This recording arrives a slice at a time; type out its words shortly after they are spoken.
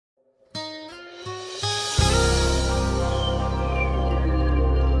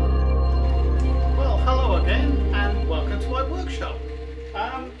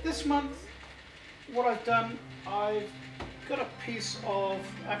this month, what I've done, I've got a piece of,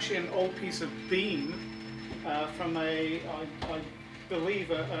 actually an old piece of beam from I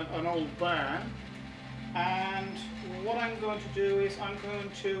believe an old barn, and what I'm going to do is I'm going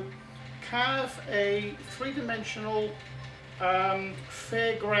to carve a three-dimensional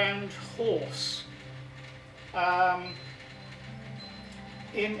fairground horse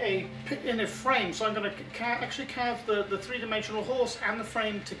in a frame. So I'm going to actually carve the three-dimensional horse and the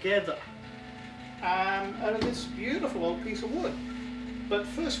frame together out of this beautiful old piece of wood. But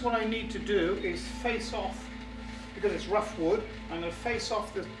first what I need to do is face off, because it's rough wood, I'm going to face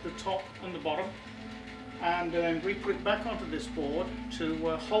off the top and the bottom, and then re-put it back onto this board to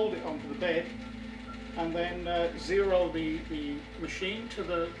hold it onto the bed, and then zero the machine to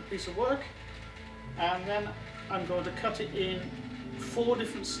the piece of work, and then I'm going to cut it in 4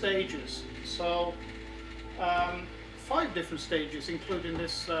 different stages, so 5 different stages including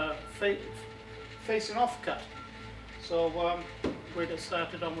this facing off cut. So we'll get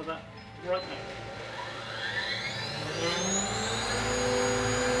started on with that right now.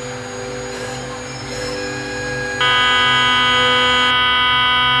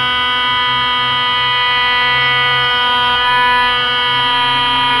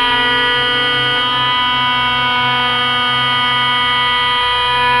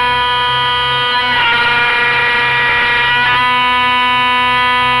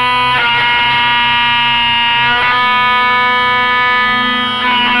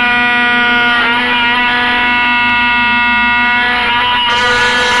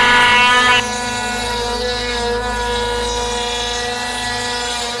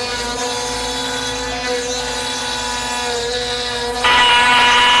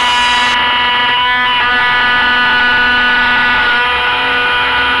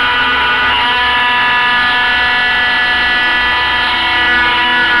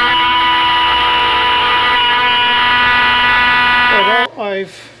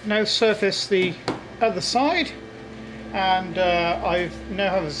 I've now surfaced the other side, and I've now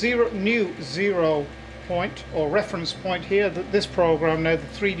have a new zero point or reference point here. That this program now, the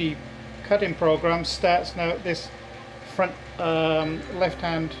 3D cutting program, starts now at this front left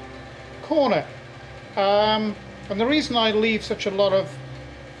hand corner. And the reason I leave such a lot of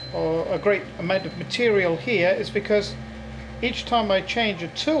a great amount of material here is because each time I change a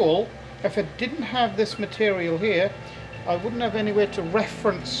tool, if it didn't have this material here, I wouldn't have anywhere to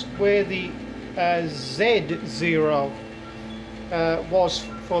reference where the Z0 was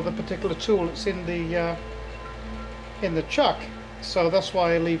for the particular tool that's in the chuck. So that's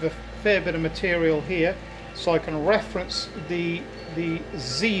why I leave a fair bit of material here, so I can reference the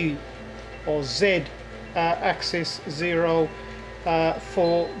Z or Z axis 0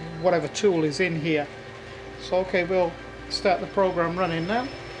 for whatever tool is in here. So okay, we'll start the program running now.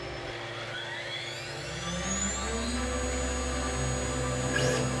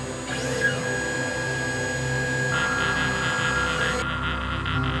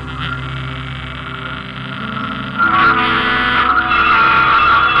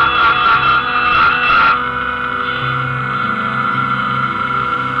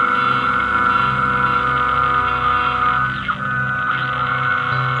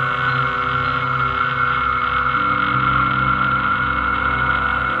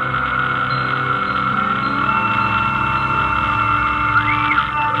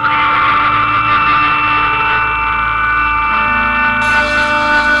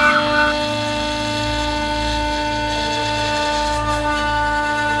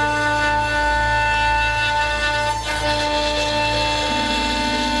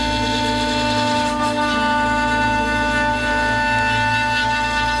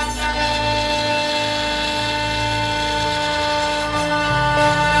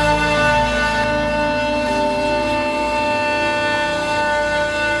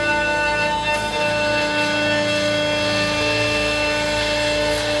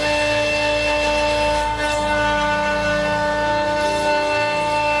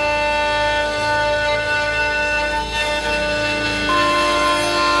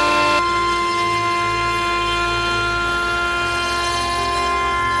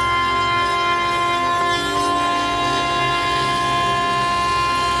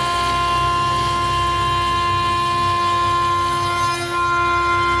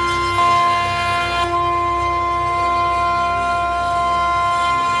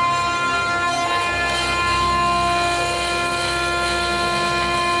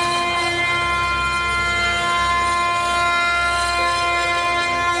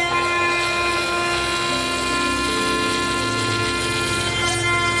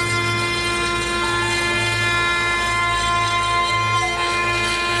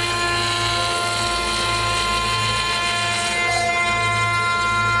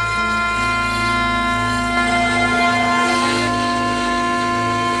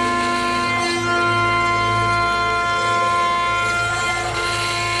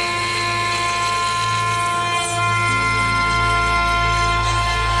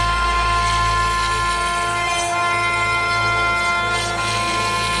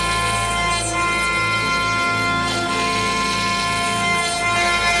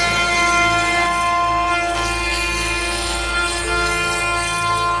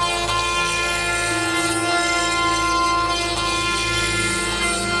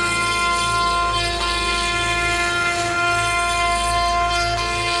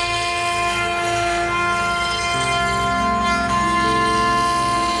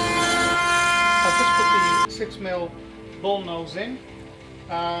 6mm bull nose in,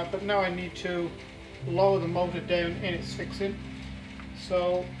 but now I need to lower the motor down in its fixing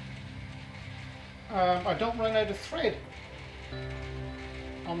so I don't run out of thread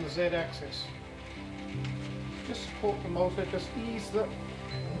on the Z axis. Just support the motor, just ease the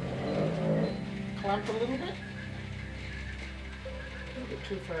clamp a little bit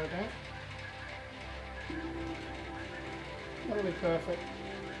too far down. That'll be perfect.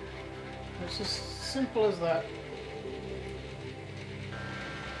 It's as simple as that.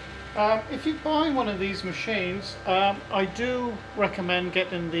 If you buy one of these machines, I do recommend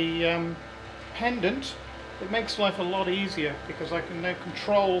getting the pendant. It makes life a lot easier because I can now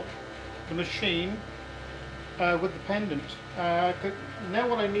control the machine with the pendant. Now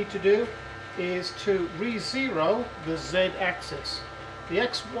what I need to do is to re-zero the Z axis. The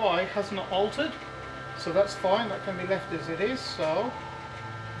XY has not altered, so that's fine, that can be left as it is. So,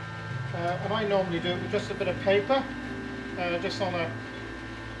 and I normally do it with just a bit of paper, just on a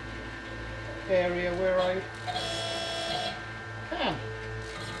area where I can.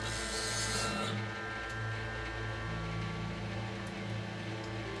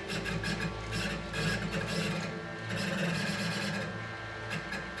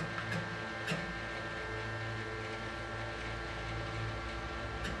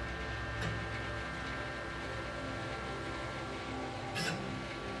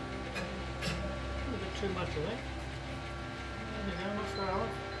 Too much of it. There we go, not far off.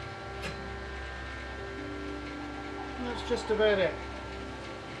 And that's just about it.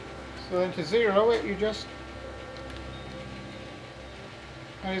 So then to zero it, you just,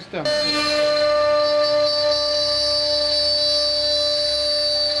 and it's done.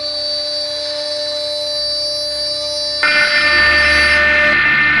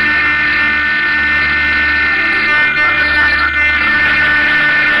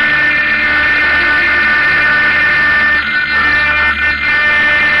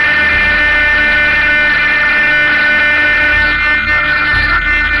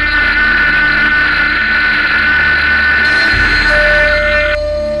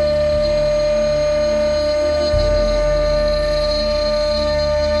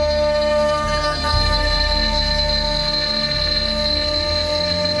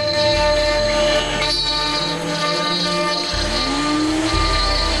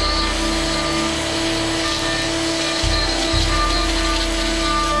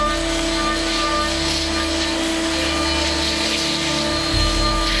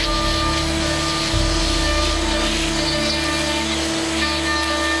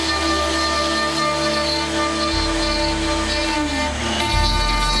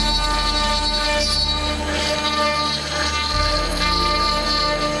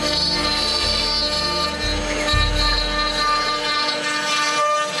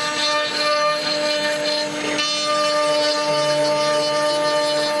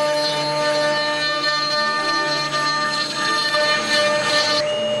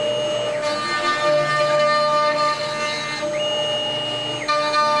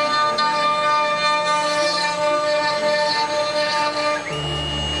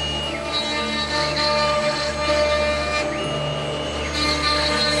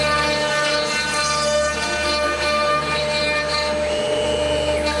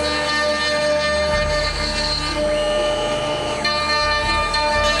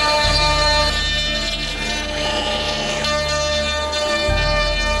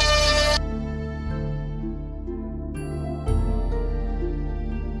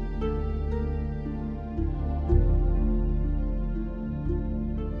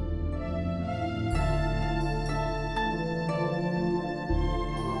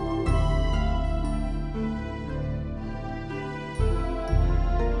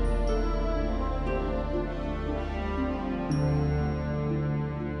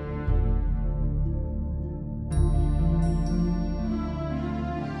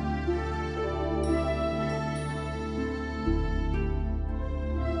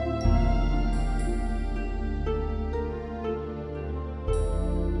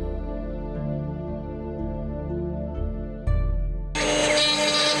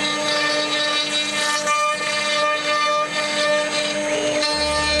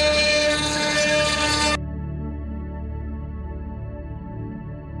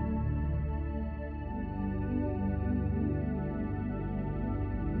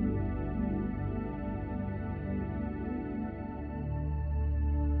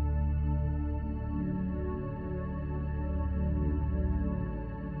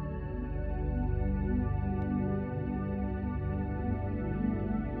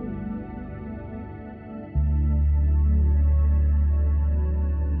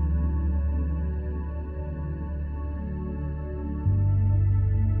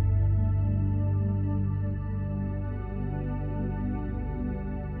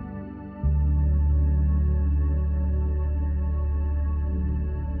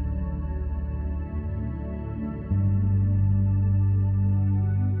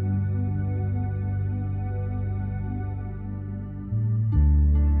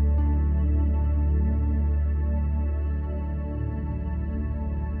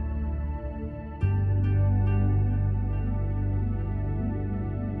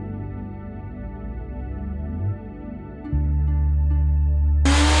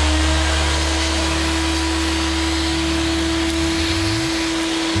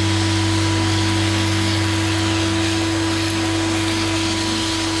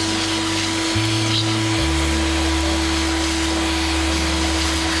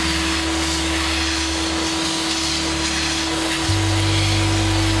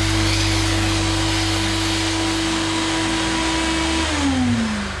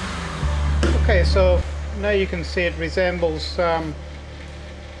 Okay, so now you can see it resembles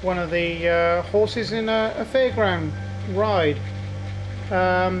one of the horses in a fairground ride.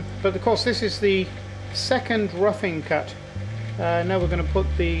 But of course this is the second roughing cut. Now we're going to put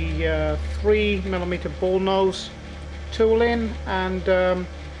the 3mm ball nose tool in, and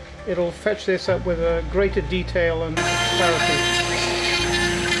it'll fetch this up with a greater detail and clarity.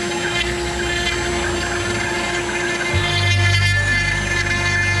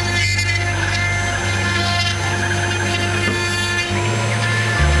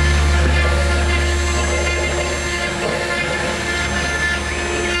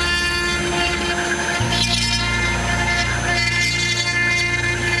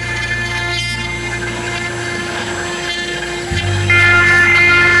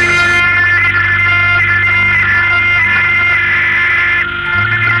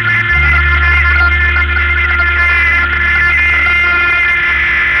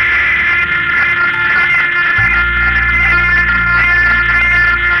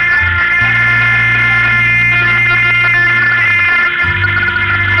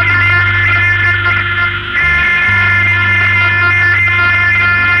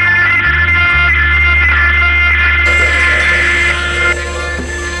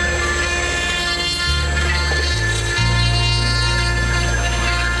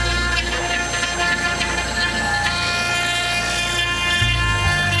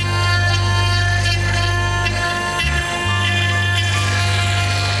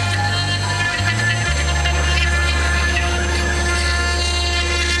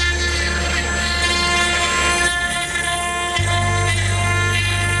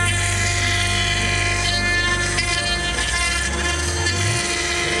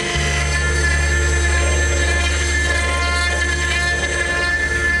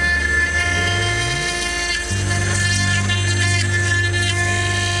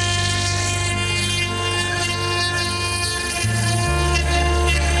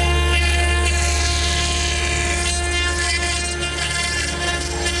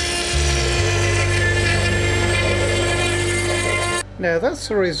 Now that's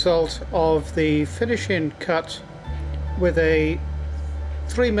the result of the finishing cut with a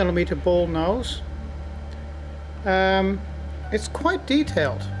 3mm ball nose. It's quite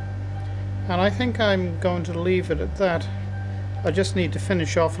detailed, and I think I'm going to leave it at that. I just need to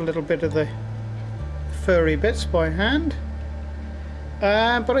finish off a little bit of the furry bits by hand.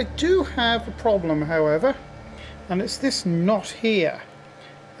 But I do have a problem, however, and it's this knot here.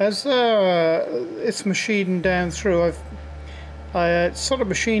 As it's machined down through, I sort of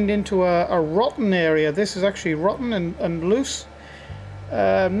machined into a rotten area. This is actually rotten and loose.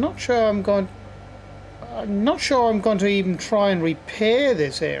 I'm not sure I'm going to even try and repair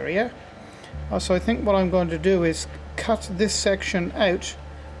this area. So I think what I'm going to do is cut this section out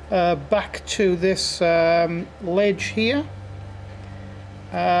back to this ledge here.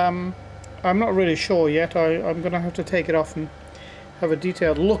 I'm not really sure yet. I'm going to have to take it off and have a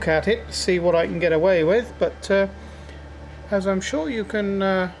detailed look at it, see what I can get away with. But as I'm sure you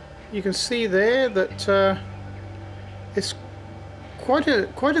can see there, that it's quite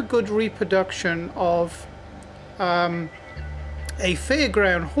a good reproduction of a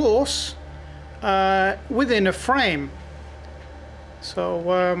fairground horse within a frame. So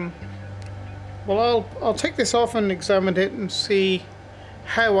well, I'll take this off and examine it and see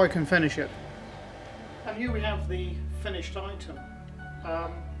how I can finish it. And here we have the finished item,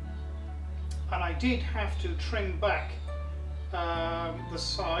 and I did have to trim back the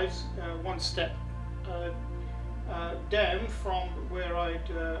size one step down from where I'd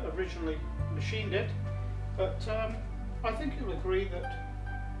originally machined it, but I think you'll agree that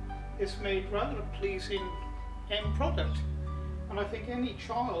it's made rather a pleasing end product, and I think any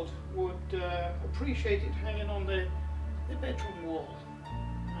child would appreciate it hanging on their bedroom wall.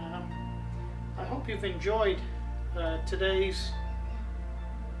 I hope you've enjoyed today's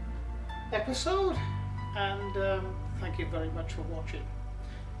episode, and thank you very much for watching.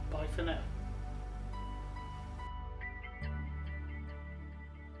 Bye for now.